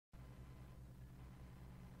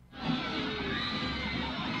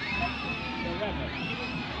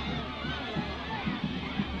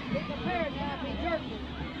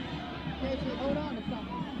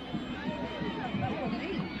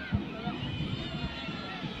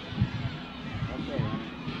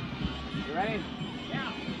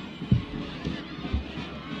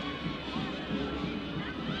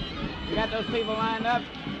Got those people lined up.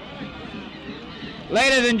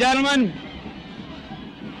 Ladies and gentlemen,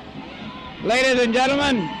 ladies and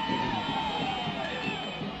gentlemen,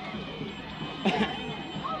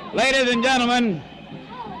 ladies and gentlemen,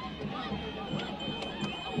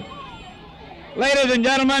 ladies and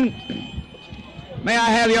gentlemen, may I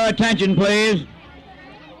have your attention, please?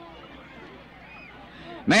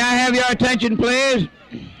 May I have your attention, please?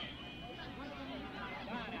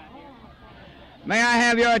 May I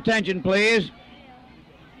have your attention, please?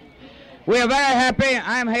 We are very happy.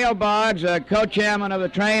 I'm Hale Boggs, co-chairman of the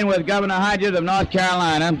train with Governor Hodges of North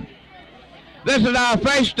Carolina. This is our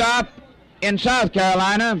first stop in South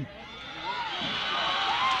Carolina.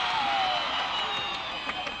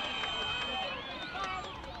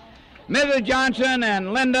 Mrs. Johnson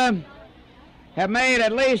and Linda have made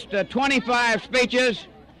at least 25 speeches,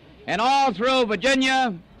 and all through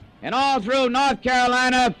Virginia and all through North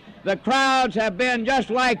Carolina, the crowds have been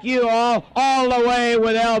just like you all the way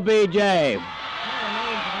with LBJ.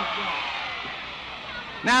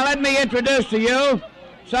 Now let me introduce to you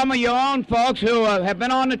some of your own folks who have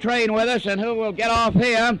been on the train with us and who will get off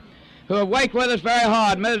here, who have worked with us very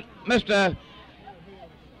hard. Mr.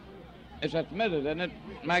 Is that Mrs., isn't it?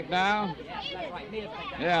 McDowell?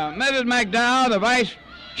 Yeah, Mrs. McDowell, the vice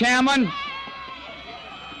chairman.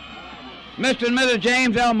 Mr. and Mrs.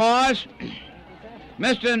 James L. Morris.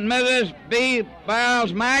 Mr. and Mrs. B.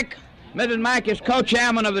 Biles Mack. Mrs. Mack is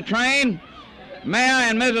co-chairman of the train. Mayor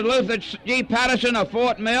and Mrs. Luther G. Patterson of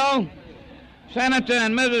Fort Mill. Senator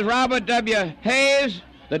and Mrs. Robert W. Hayes,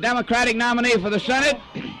 the Democratic nominee for the Senate.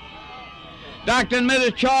 Dr. and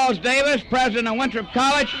Mrs. Charles Davis, president of Winthrop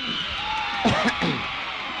College.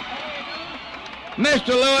 Mr.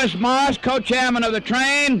 Lewis Moss, co-chairman of the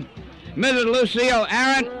train. Mrs. Lucille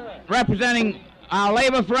Arrant, representing our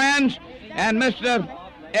labor friends. And Mr.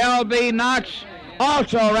 L.B. Knox,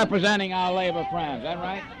 also representing our labor friends. Is that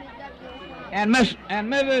right? And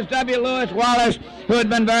Mrs. W. Lewis Wallace, who had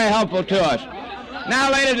been very helpful to us. Now,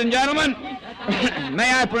 ladies and gentlemen, may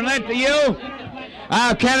I present to you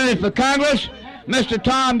our candidate for Congress, Mr.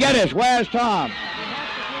 Tom Geddes. Where's Tom?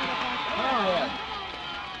 Come on here.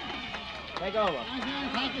 Take over.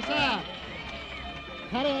 Thank you, sir.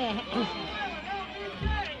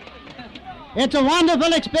 It's a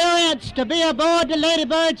wonderful experience to be aboard the Lady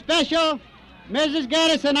Bird Special. Mrs.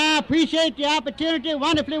 Geddes and I appreciate the opportunity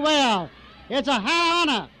wonderfully well. It's a high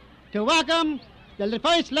honor to welcome the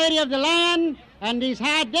First Lady of the land and these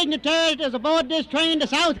high dignitaries as aboard this train to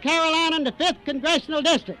South Carolina in the 5th Congressional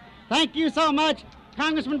District. Thank you so much,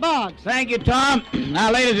 Congressman Boggs. Thank you, Tom.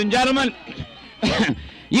 Now, ladies and gentlemen,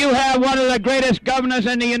 you have one of the greatest governors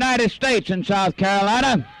in the United States in South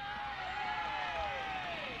Carolina.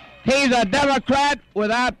 He's a Democrat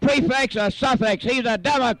without prefix or suffix. He's a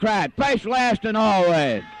Democrat, first, last, and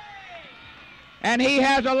always. And he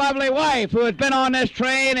has a lovely wife who has been on this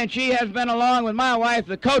train, and she has been along with my wife,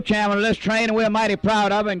 the co-chairman of this train, and we're mighty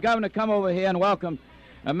proud of her. And Governor, come over here and welcome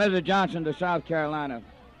Mrs. Johnson to South Carolina.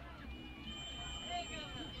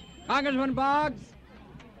 Congressman Boggs,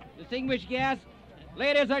 distinguished guests,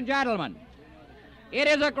 ladies and gentlemen, it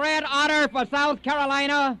is a great honor for South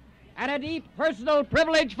Carolina and a deep personal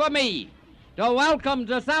privilege for me to welcome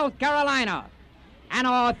to South Carolina an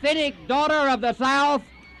authentic daughter of the South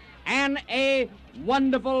and a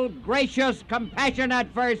wonderful, gracious, compassionate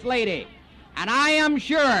First Lady. And I am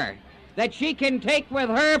sure that she can take with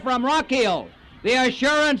her from Rock Hill the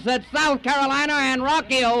assurance that South Carolina and Rock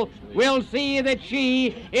Hill will see that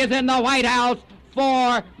she is in the White House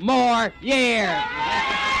 4 more years.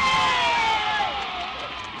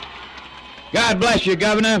 God bless you,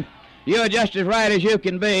 Governor. You're just as right as you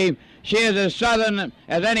can be. She is as Southern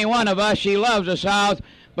as any one of us. She loves the South,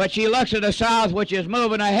 but she looks at the South which is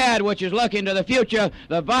moving ahead, which is looking to the future,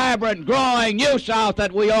 the vibrant, growing new South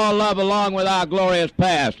that we all love along with our glorious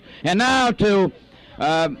past. And now to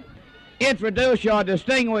introduce your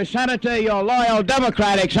distinguished senator, your loyal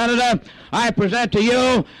Democratic senator, I present to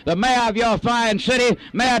you the mayor of your fine city,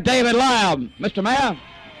 Mayor David Lyle. Mr. Mayor.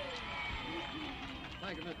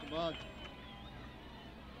 Thank you, Mr. Boggs.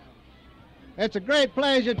 It's a great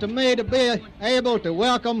pleasure to me to be able to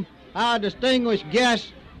welcome our distinguished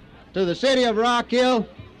guests to the city of Rock Hill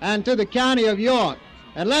and to the county of York.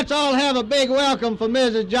 And let's all have a big welcome for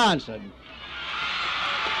Mrs. Johnson.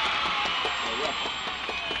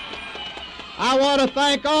 I want to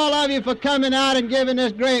thank all of you for coming out and giving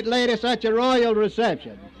this great lady such a royal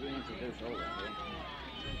reception.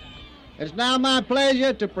 It's now my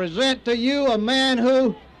pleasure to present to you a man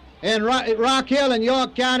who in Rock Hill and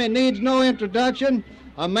York County needs no introduction,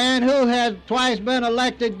 a man who has twice been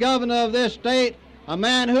elected governor of this state, a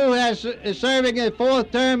man who is serving his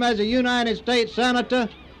 4th term as a United States Senator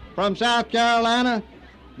from South Carolina,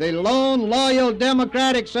 the lone loyal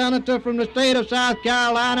Democratic senator from the state of South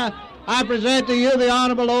Carolina. I present to you the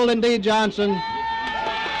Honorable Olin D. Johnson.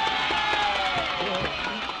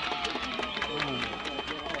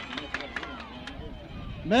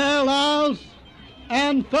 Mayor Lyles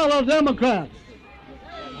and fellow Democrats,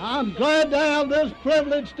 I'm glad to have this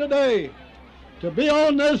privilege today to be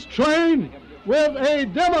on this train with a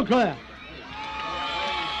Democrat.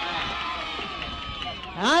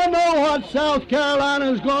 I know what South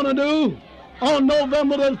Carolina is going to do on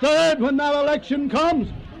November the 3rd when that election comes.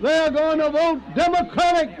 They're going to vote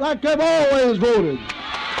Democratic like they've always voted.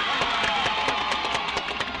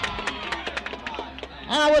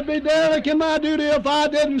 I would be derelict in my duty if I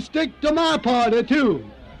didn't stick to my party, too.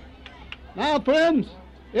 Now, friends,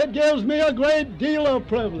 it gives me a great deal of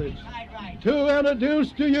privilege to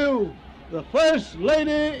introduce to you the First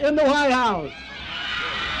Lady in the White House,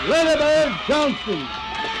 Lady Bird Johnson.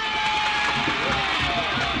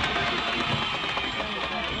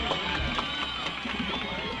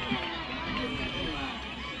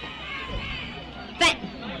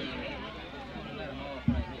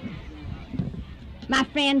 My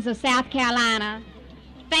friends of South Carolina,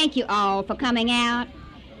 thank you all for coming out.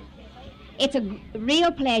 It's a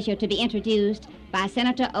real pleasure to be introduced by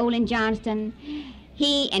Senator Olin Johnston.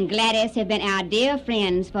 He and Gladys have been our dear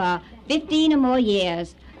friends for 15 or more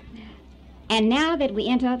years. And now that we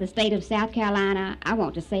enter the state of South Carolina, I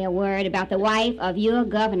want to say a word about the wife of your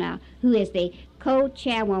governor, who is the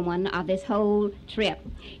co-chairwoman of this whole trip.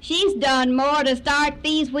 She's done more to start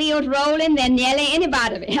these wheels rolling than nearly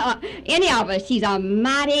anybody, any of us. She's a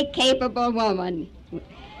mighty capable woman.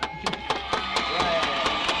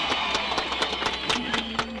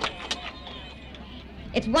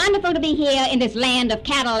 It's wonderful to be here in this land of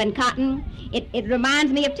cattle and cotton. It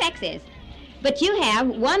reminds me of Texas. But you have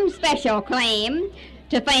one special claim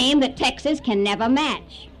to fame that Texas can never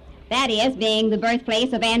match. That is, being the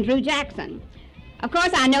birthplace of Andrew Jackson. Of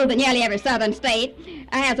course, I know that nearly every southern state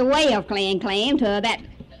has a way of laying claim to that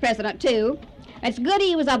president, too. It's good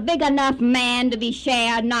he was a big enough man to be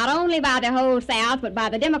shared not only by the whole South, but by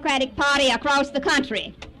the Democratic Party across the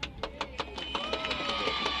country.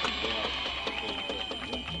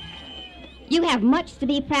 You have much to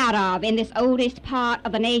be proud of in this oldest part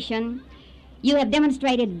of the nation. You have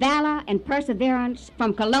demonstrated valor and perseverance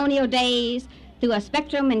from colonial days through a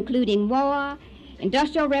spectrum including war,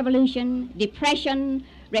 industrial revolution, depression,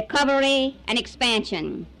 recovery, and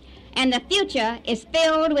expansion. And the future is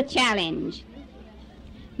filled with challenge.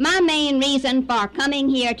 My main reason for coming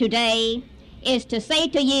here today is to say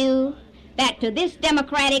to you that to this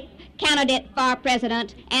Democratic candidate for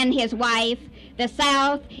president and his wife, the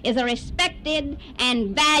South is a respected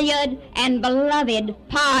and valued and beloved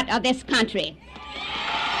part of this country.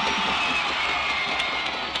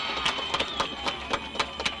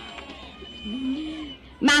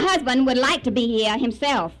 My husband would like to be here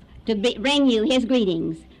himself to bring you his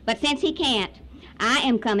greetings, but since he can't, I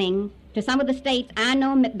am coming to some of the states I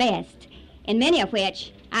know best, in many of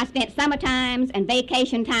which I spent summer times and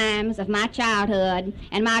vacation times of my childhood,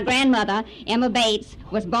 and my grandmother, Emma Bates,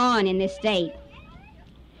 was born in this state.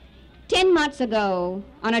 10 months ago,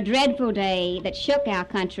 on a dreadful day that shook our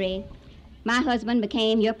country, my husband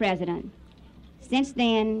became your president. Since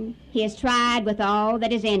then, he has tried with all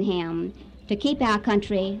that is in him to keep our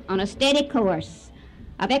country on a steady course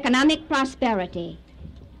of economic prosperity,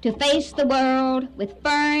 to face the world with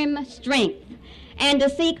firm strength, and to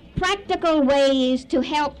seek practical ways to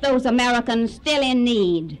help those Americans still in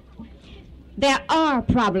need. There are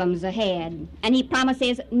problems ahead, and he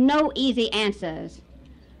promises no easy answers.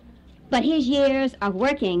 But his years of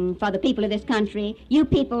working for the people of this country, you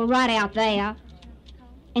people right out there,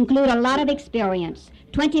 include a lot of experience,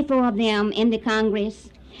 24 of them in the Congress,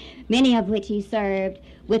 many of which he served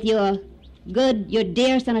with your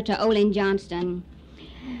dear Senator Olin Johnston,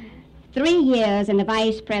 3 years in the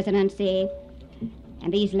vice presidency,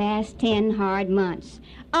 and these last 10 hard months.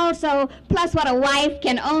 Also, plus what a wife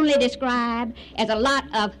can only describe as a lot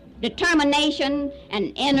of determination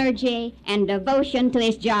and energy and devotion to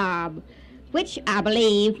his job, which I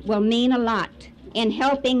believe will mean a lot in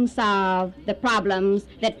helping solve the problems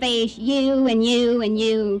that face you and you and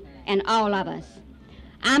you and all of us.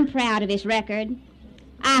 I'm proud of his record.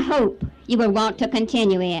 I hope you will want to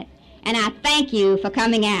continue it, and I thank you for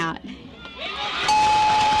coming out.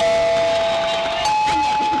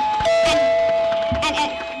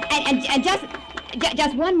 And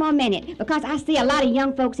just one more minute, because I see a lot of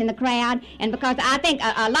young folks in the crowd, and because I think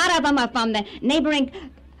a lot of them are from the neighboring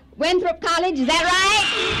Winthrop College. Is that right?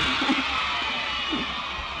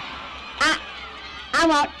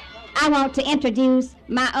 I want to introduce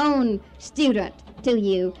my own student to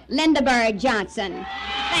you, Linda Bird Johnson.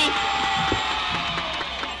 Thank you.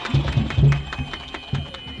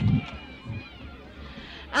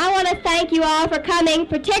 I want to thank you all for coming,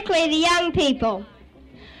 particularly the young people.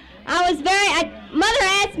 Mother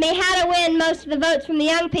asked me how to win most of the votes from the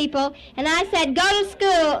young people, and I said, go to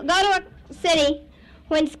school, go to a city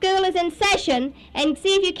when school is in session and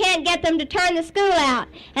see if you can't get them to turn the school out.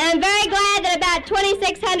 And I'm very glad that about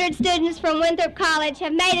 2,600 students from Winthrop College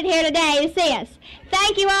have made it here today to see us.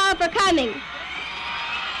 Thank you all for coming.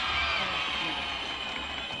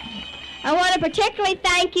 I want to particularly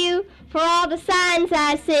thank you for all the signs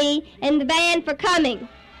I see and the band for coming.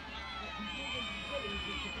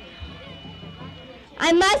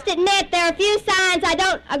 I must admit there are a few signs I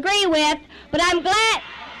don't agree with, but I'm glad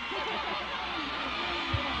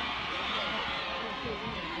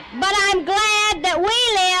that we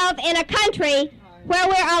live in a country where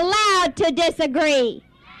we're allowed to disagree.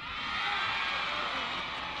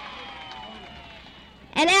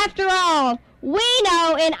 And after all, we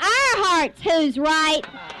know in our hearts who's right.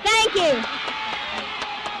 Thank you.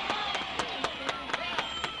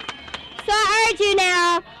 So I urge you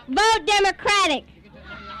now, vote Democratic.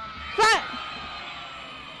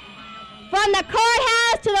 From the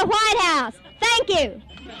courthouse to the White House. Thank you.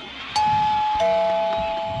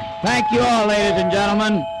 Thank you all, ladies and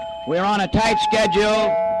gentlemen. We're on a tight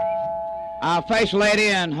schedule. Our First Lady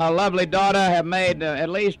and her lovely daughter have made at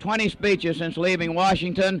least 20 speeches since leaving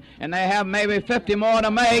Washington, and they have maybe 50 more to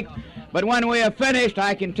make. But when we are finished,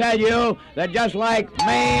 I can tell you that just like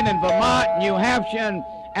Maine and Vermont, New Hampshire, and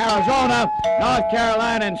Arizona, North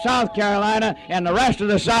Carolina, and South Carolina, and the rest of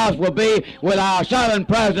the South will be with our Southern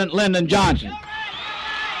President, Lyndon Johnson.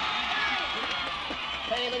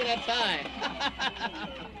 Hey, look at that sign.